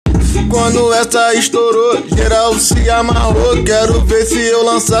Quando essa estourou, geral se amarrou. Quero ver se eu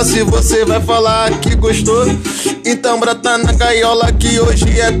lançar, se você vai falar que gostou. Então brota na gaiola que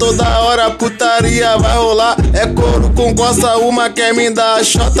hoje é toda hora. Putaria vai rolar, é couro com coça. Uma quer me dar a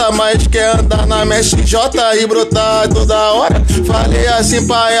xota, mas quer andar na MSJ e brotar toda hora. Falei assim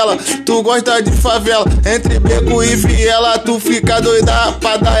pra ela, tu gosta de favela, entre beco e viela. Tu fica doida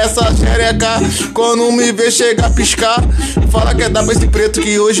pra dar essa xereca. Quando me vê chega a piscar, fala que é dar pra esse preto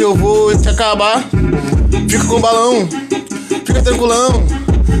que hoje eu vou te acabar. Fica com balão, fica tranquilão.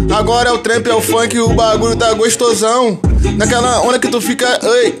 Agora é o trap, é o funk, o bagulho tá gostosão. Naquela onda que tu fica,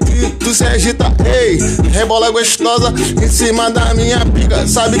 ei, tu se agita, ei, rebola gostosa em cima da minha pica.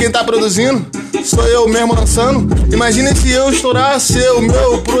 Sabe quem tá produzindo? Sou eu mesmo lançando. Imagina se eu estourar ser o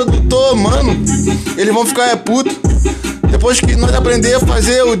meu produtor, mano. Eles vão ficar puto. Depois que nós aprender a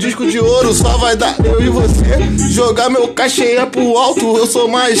fazer o disco de ouro, só vai dar eu e você. Jogar meu cachê pro alto, eu sou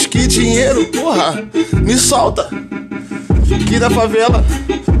mais que dinheiro. Porra, me solta. Aqui da favela,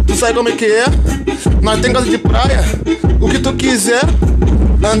 tu sabe como é que é? Nós tem casa de praia, o que tu quiser.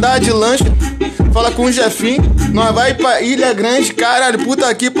 Andar de lancha, fala com o Jefinho. Nós vai pra Ilha Grande, caralho,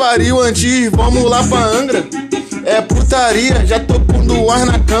 puta que pariu. Antes, vamos lá pra Angra. É putaria, já tô pondo ar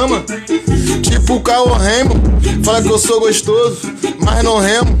na cama. Tipo o Carl Remo, fala que eu sou gostoso, mas não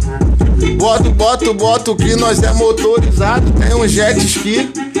remo. Boto que nós é motorizado. Tem um jet ski,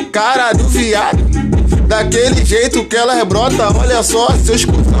 cara do viado. Daquele jeito que ela rebrota, olha só, seus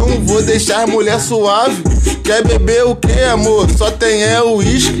cuzão, vou deixar mulher suave. Quer beber o que, amor? Só tem o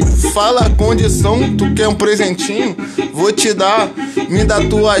uísque. Fala a condição, tu quer um presentinho? Vou te dar, me dá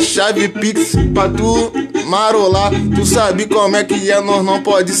tua chave Pix pra tu marolar. Tu sabe como é que é, nós não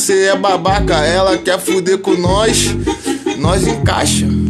pode ser babaca. Ela quer fuder com nós encaixa.